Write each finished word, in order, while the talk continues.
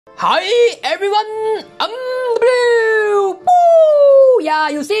Hi everyone, I'm Blue. Woo!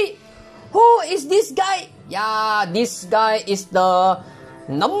 Yeah, you see, who is this guy? Yeah, this guy is the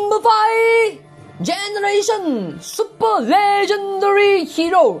number 5 generation super legendary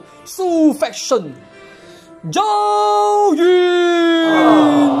hero, Su faction, Zhao Yun.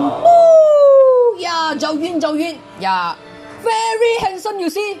 Woo! Yeah, Zhao Yun. Yeah, very handsome.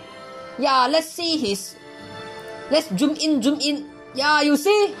 You see. Yeah, let's see his. Let's zoom in. Yeah, you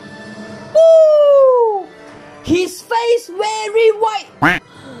see? Woo! His face very white.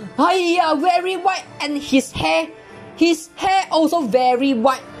 Yeah, very white. And his hair also very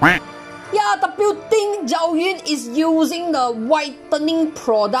white. Yeah, W think Zhao Yun is using the whitening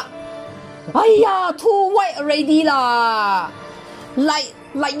product. Yeah, too white already lah. Like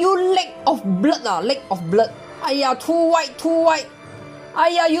you leg of blood lah, leg of blood. Yeah, too white.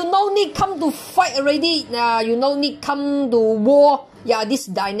 Yeah, you no need come to fight already. You no need come to war. Yeah, this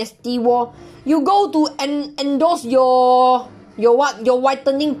dynasty war. You go to endorse your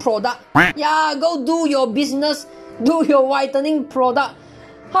whitening product. Yeah, go do your business. Do your whitening product.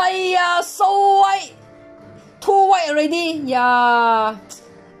 Yeah, so white. Too white already. Yeah.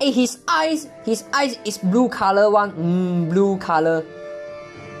 Hey, his eyes is blue color one. Blue color.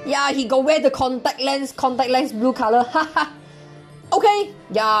 Yeah, he go wear the contact lens blue color. Haha. Okay,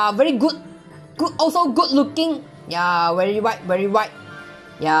 yeah, very good. Also good looking. Yeah, very white.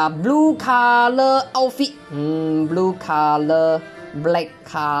 Yeah, blue color outfit. Blue color, black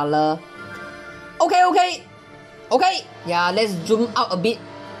color. Okay. Yeah, let's zoom out a bit.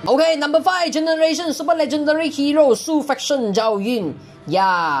 Okay, number 5 generation super legendary hero, Su faction, Zhao Yun.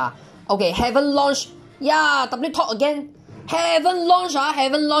 Yeah. Okay, haven't launched. Yeah, W talk again. Haven't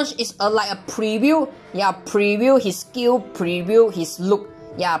launched is like a preview. Yeah, preview his skill, preview his look.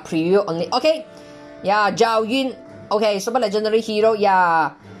 Yeah, preview only. Okay. Yeah, Zhao Yun. Okay, super legendary hero.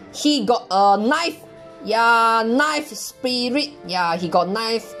 Yeah, he got a knife. Yeah, knife spirit. Yeah, he got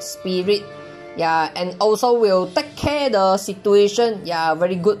knife spirit. Yeah, and also will take care the situation. Yeah,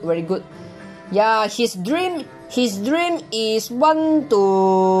 very good. Yeah, his dream is want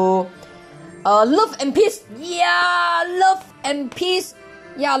to love and peace. Yeah, love and peace.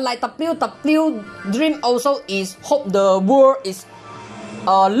 Yeah, like W dream also is hope the world is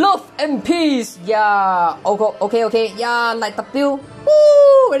love and peace. Yeah. Okay. Yeah, like W.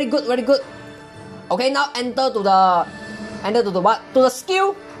 Woo, very good. Okay, now enter to the what? To the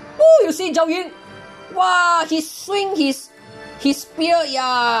skill. Woo, you see Zhao Yun. Wow, he swing his spear.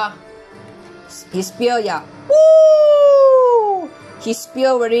 Yeah. His spear. Yeah. Woo. His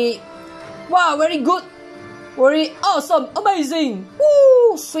spear very. Wow, very good. Very awesome. Amazing.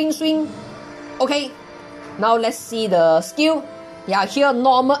 Woo! Swing. Okay. Now let's see the skill. Yeah, here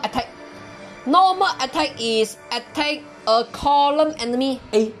normal attack. Normal attack is attack a column enemy.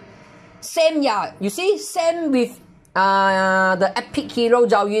 Same, yeah. You see? Same with the epic hero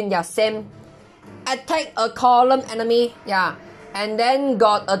Zhao Yun. Yeah, same. Attack a column enemy. Yeah. And then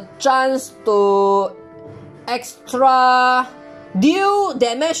got a chance to extra deal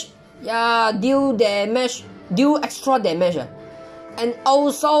damage. Yeah, deal extra damage. And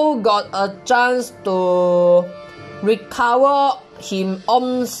also got a chance to recover him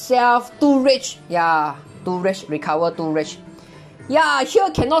own self 2 rage. Yeah, 2 rage, recover 2 rage. Yeah,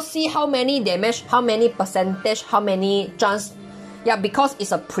 here cannot see how many damage, how many percentage, how many chance. Yeah, because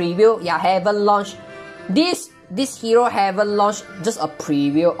it's a preview. Yeah, haven't launched. This hero haven't launched, just a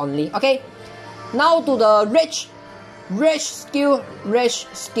preview only. Okay, now to the rage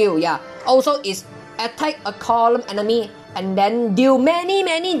skill. Yeah, also is attack a column enemy and then deal many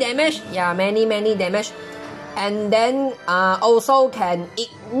damage. Yeah, many damage. And then also can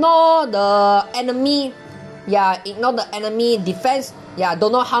ignore the enemy. Yeah, ignore the enemy defense. Yeah,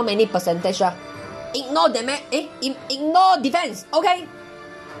 don't know how many percentage. Ignore damage. Ignore defense. Okay.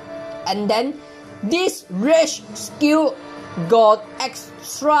 And then this rage skill got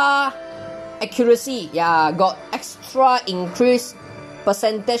extra accuracy. Yeah, got extra increase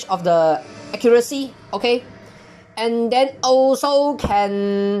percentage of the accuracy. Okay. And then also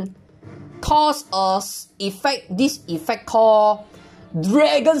can cause a effect. This effect called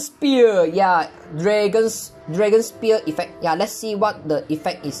Dragon Spear. Yeah, Dragon Spear effect. Yeah, let's see what the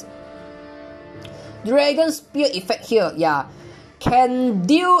effect is. Dragon Spear effect here. Yeah, can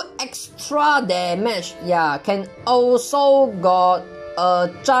deal extra damage. Yeah, can also got a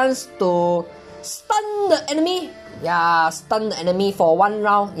chance to stun the enemy. Yeah, stun the enemy for 1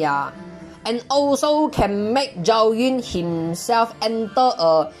 round. Yeah, and also can make Zhao Yun himself enter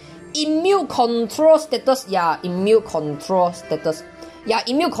a immune control status. Yeah, immune control status. Yeah,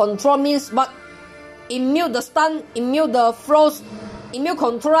 immune control means what? Immune the stun, immune the frost, immune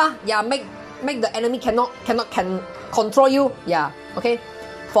control. Yeah, make the enemy cannot control you. Yeah, okay.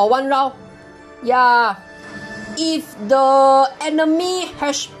 For 1 round. Yeah, if the enemy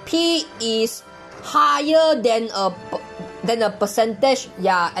HP is higher than a percentage,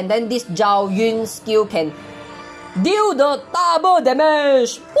 yeah, and then this Zhao Yun skill can deal the double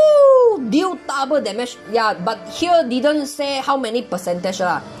damage. Woo! Deal double damage. Yeah, but here didn't say how many percentage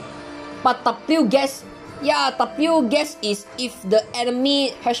lah. But W guess, yeah, W guess is if the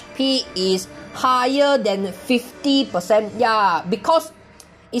enemy HP is higher than 50%. Yeah, because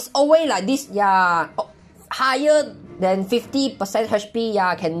it's always like this. Yeah, higher than 50% HP.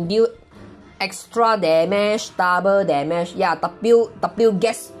 Yeah, can deal extra damage, double damage. Yeah, W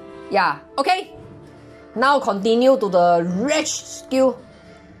guess. Yeah, okay. Now continue to the rage skill.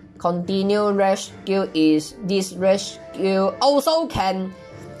 Continue rage skill is this rage skill also can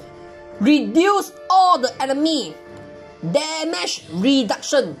reduce all the enemy damage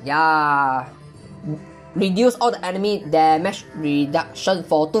reduction. Yeah, reduce all the enemy damage reduction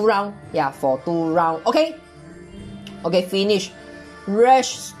for 2 rounds. Yeah, for 2 rounds. Okay. Okay, finish.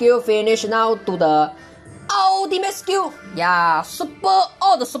 Rage skill finish. Now to the ultimate skill. Yeah,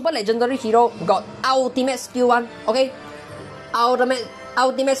 all the super legendary hero got ultimate skill 1. Okay.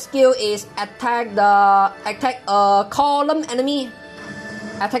 Ultimate skill is attack a column enemy.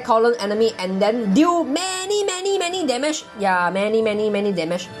 Attack column enemy and then deal many damage. Yeah, many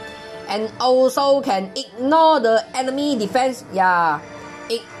damage. And also can ignore the enemy defense. Yeah,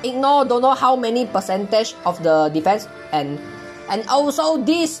 ignore don't know how many percentage of the defense. And also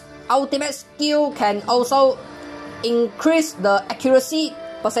this ultimate skill can also increase the accuracy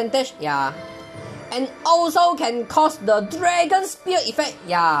percentage. Yeah, and also can cause the dragon spear effect.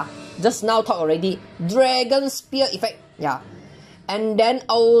 Yeah, just now talk already. Dragon spear effect. Yeah, and then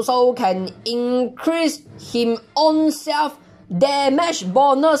also can increase him own self damage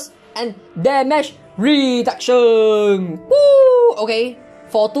bonus and damage reduction. Woo! Okay,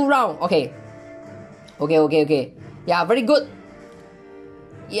 for 2 rounds. Okay. Yeah, very good.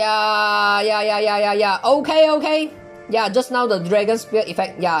 Yeah. Okay. Yeah, just now the dragon spear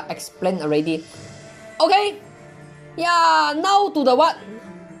effect. Yeah, explained already. Okay. Yeah, now to the what?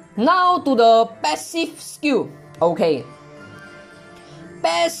 Now to the passive skill. Okay.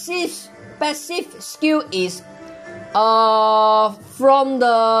 Passive skill is from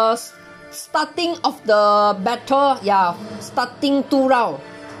the starting of the battle. Yeah, starting 2 rounds.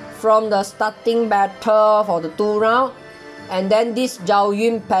 From the starting battle for the 2 rounds. And then this Zhao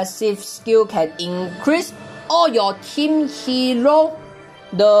Yun passive skill can increase all your team hero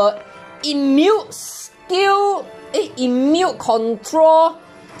the immune control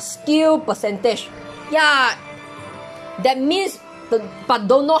skill percentage. Yeah, that means but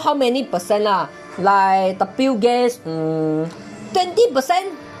don't know how many percent lah. Like W guess 20%.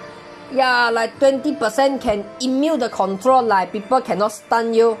 Yeah, like 20% can immune the control. Like people cannot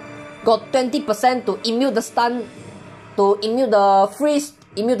stun you. Got 20% to immune the stun, to immune the freeze,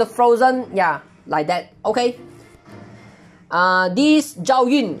 immune the frozen. Yeah, like that. Okay. This Zhao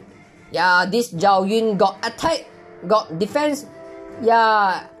Yun. Yeah, this Zhao Yun got attack, got defense.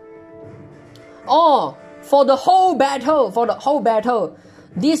 Yeah. Oh, for the whole battle,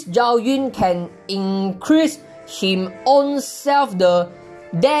 this Zhao Yun can increase him own self the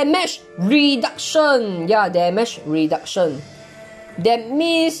damage reduction. Yeah, damage reduction. That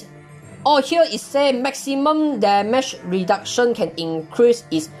means, here it says maximum damage reduction can increase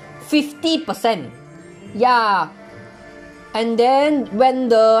is 50%. Yeah. And then when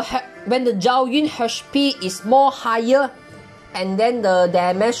the Zhao Yun HP is more higher, and then the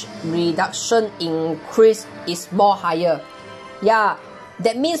damage reduction increase is more higher. Yeah,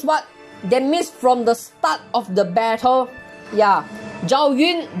 that means what? That means from the start of the battle, yeah, Zhao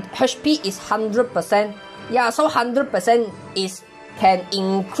Yun HP is 100%. Yeah, so 100% is can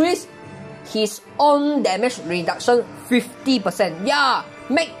increase his own damage reduction 50%. Yeah,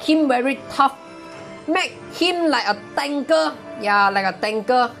 make him very tough. Make him like a tanker. Yeah, like a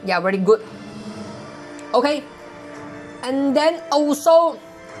tanker. Yeah, very good. Okay. And then also,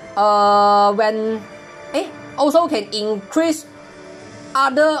 also can increase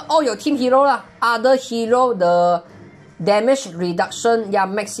all your team hero lah. Other hero the damage reduction. Yeah,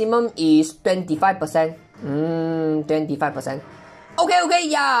 maximum is 25%. 25%. Okay.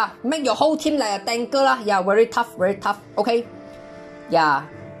 Yeah, make your whole team like a tanker lah. Yeah, very tough. Okay. Yeah.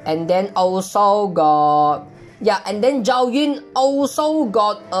 And then also got, and then Zhao Yun also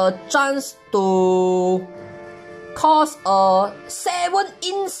got a chance to cause a 7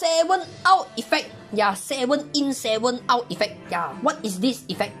 in 7 out effect. Yeah, 7 in 7 out effect. Yeah, what is this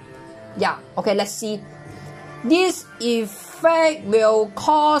effect? Yeah, okay, let's see. This if effect will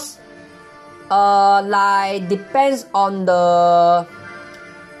cause like depends on the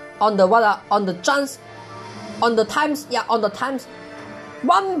chance, on the times, yeah, on the times.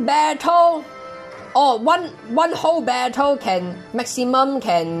 One battle or one whole battle can maximum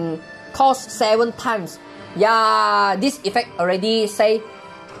can cost 7 times. Yeah, this effect already say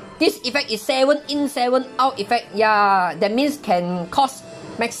this effect is 7 in 7 out effect. Yeah, that means can cost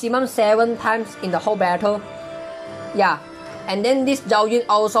maximum 7 times in the whole battle. Yeah, and then this Zhao Yun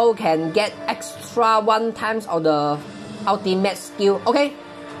also can get extra 1 times of the ultimate skill. Okay,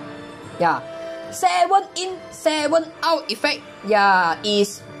 yeah, 7 in 7 out effect. Yeah,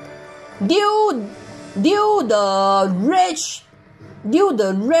 is due the rage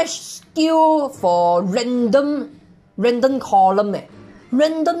skill for random column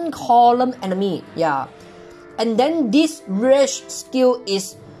enemy. Yeah, and then this rage skill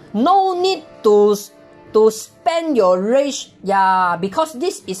is no need to spend your rage. Yeah, because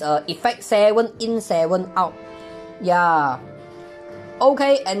this is a effect 7 in 7 out. Yeah,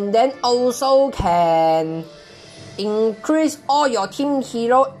 okay, and then also can increase all your team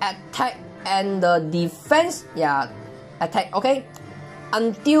hero attack and the defense. Yeah, attack. Okay,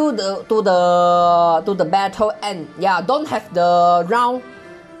 until to the battle end. Yeah, don't have the round,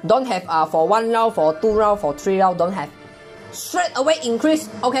 don't have for 1 round, for 2 round, for 3 round, don't have. Straight away increase.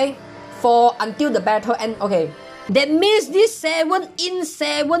 Okay, for until the battle end. Okay, that means this 7 in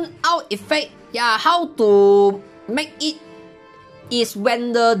 7 out effect. Yeah, how to make it is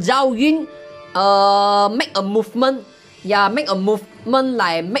when the Zhao Yun make a movement. Yeah, make a movement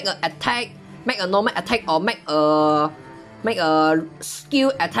like make an attack, make a normal attack, or make a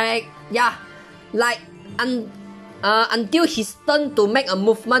skill attack. Yeah, like until his turn to make a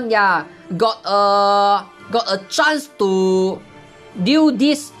movement. Yeah, got a chance to do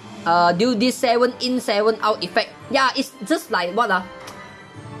this 7 in 7 out effect. Yeah, it's just like what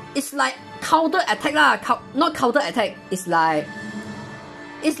it's like counter attack lah. Not counter attack. It's like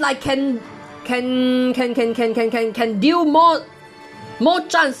can deal more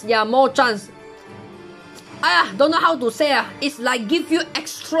chance. Yeah, more chance. Don't know how to say. It's like give you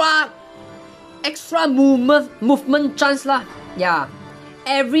extra movement chance lah. Yeah,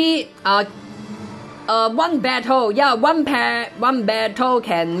 every one battle. Yeah, one battle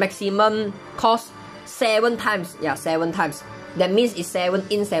can maximum cost 7 times. Yeah, 7 times. That means it's 7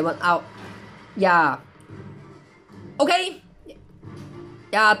 in 7 out. Yeah. Okay.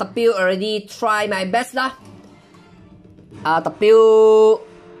 Yeah, W already try my best lah. W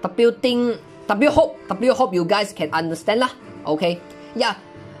hope you guys can understand lah. Okay. Yeah.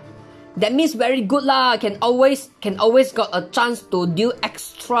 That means very good lah. Can always got a chance to do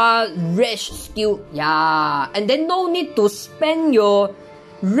extra rage skill. Yeah. And then no need to spend your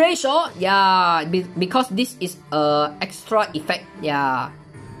rage. Yeah. Because this is extra effect. Yeah.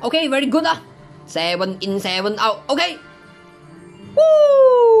 Okay, very good lah. 7 in 7 out. Okay.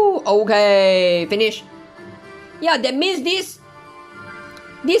 Woo! Okay, finish. Yeah, that means this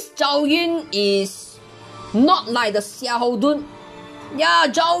Zhao Yun is not like the Xiao Dun. Yeah,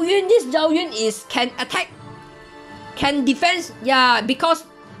 this Zhao Yun is can attack, can defense. Yeah, because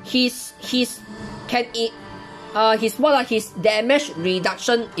his damage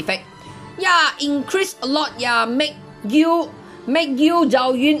reduction effect. Yeah, increase a lot. Yeah, make you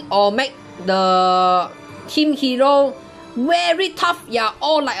Zhao Yun or make the team hero very tough. Yeah,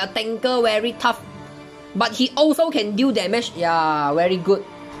 all like a tanker, very tough. But he also can deal damage. Yeah, very good.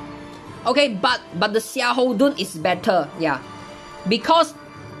 Okay, but the Xiao Dun is better. Yeah, because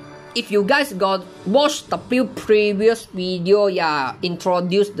if you guys got watched the previous video, yeah,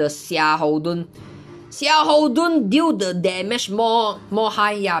 introduce the Xiao Dun. Xiao Dun deal the damage more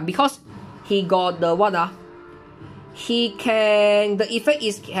high. Yeah, because he got the what the effect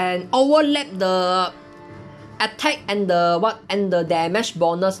is can overlap the attack and the damage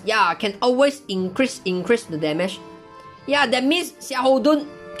bonus. Yeah, can always increase the damage. Yeah, that means Xiao Dun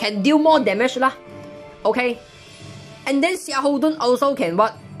can deal more damage lah. Okay, and then Xiao Dun also can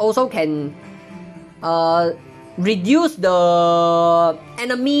reduce the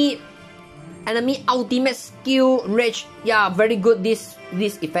enemy ultimate skill rage. Yeah, very good this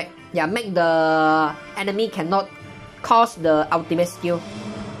effect. Yeah, make the enemy cannot cause the ultimate skill.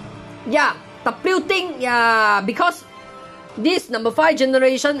 Yeah, W thing. Yeah, because this number 5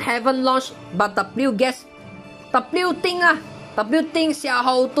 generation haven't launched, but W guess W thing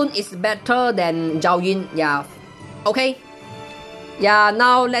Xiao Dun is better than Zhao Yun. Yeah, okay. Yeah,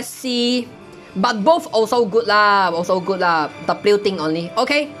 now let's see. But both also good lah. W thing only.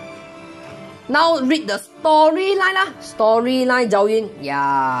 Okay. Now read the storyline lah. Storyline Zhao Yun.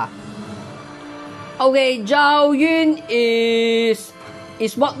 Yeah. Okay, Zhao Yun is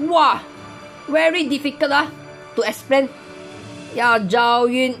what? Wow, very difficult to explain. Yeah, Zhao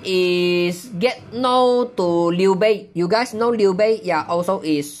Yun is get know to Liu Bei. You guys know Liu Bei? Yeah, also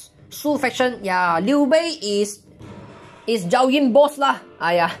is Su faction. Yeah, Liu Bei is Zhao Yun boss lah.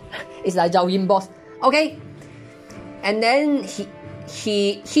 Yeah, it's like Zhao Yun boss. Okay, and then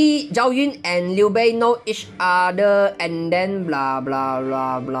he Zhao Yun and Liu Bei know each other, and then blah blah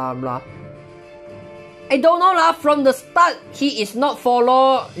blah blah blah. I don't know lah. From the start, he is not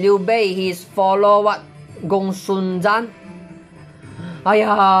follow Liu Bei. He is follow what? Gong Sun Zhan.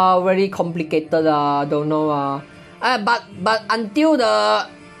 Very complicated. Don't know. But until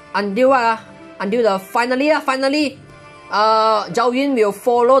the finally, Zhao Yun will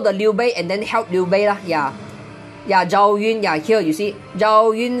follow the Liu Bei and then help Liu Bei lah. Yeah, Zhao Yun. Yeah, here you see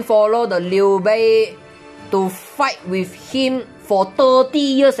Zhao Yun follow the Liu Bei to fight with him for 30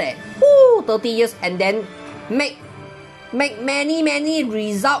 years. 30 years, and then make many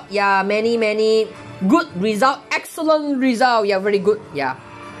result. Yeah, many good result, excellent result. Yeah, very good. Yeah,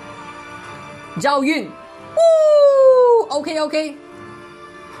 Zhao Yun. Woo! Okay.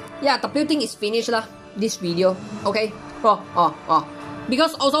 Yeah, W thing is finished lah. This video. Okay.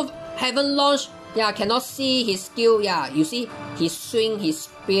 Because also haven't launched. Yeah, cannot see his skill. Yeah, you see his swing, his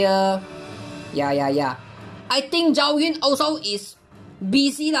spear. Yeah. I think Zhao Yun also is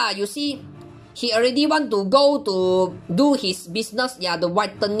busy lah. You see, he already want to go to do his business. Yeah, the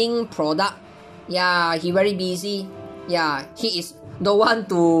whitening product. Yeah, he very busy. Yeah, he is the one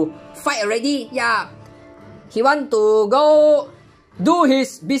to fight already. Yeah, he want to go do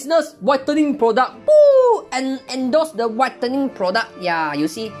his business whitening product. Woo! And endorse the whitening product. Yeah,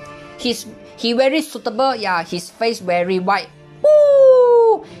 you see, he very suitable. Yeah, his face very white.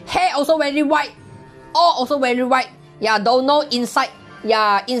 Woo! Hair also very white. All also very white. Yeah, don't know inside.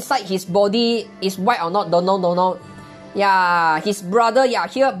 Yeah, inside his body is white or not. Don't know. Yeah, his brother. Yeah,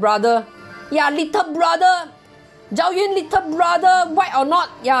 here brother. Yeah, little brother. Zhao Yun little brother, white or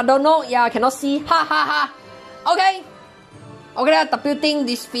not? Yeah, don't know. Yeah, cannot see. Ha. Okay, W think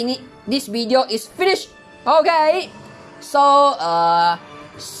this video is finished. Okay, so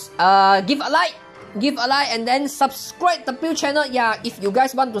give a like, and then subscribe W channel. Yeah, if you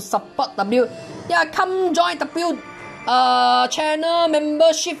guys want to support W, yeah, come join W channel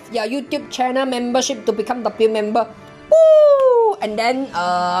membership. Yeah, YouTube channel membership to become W member. Woo! And then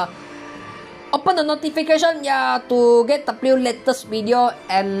open the notification, yeah, to get W latest video.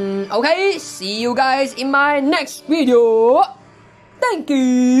 And okay, see you guys in my next video. Thank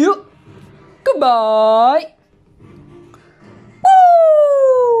you. Goodbye.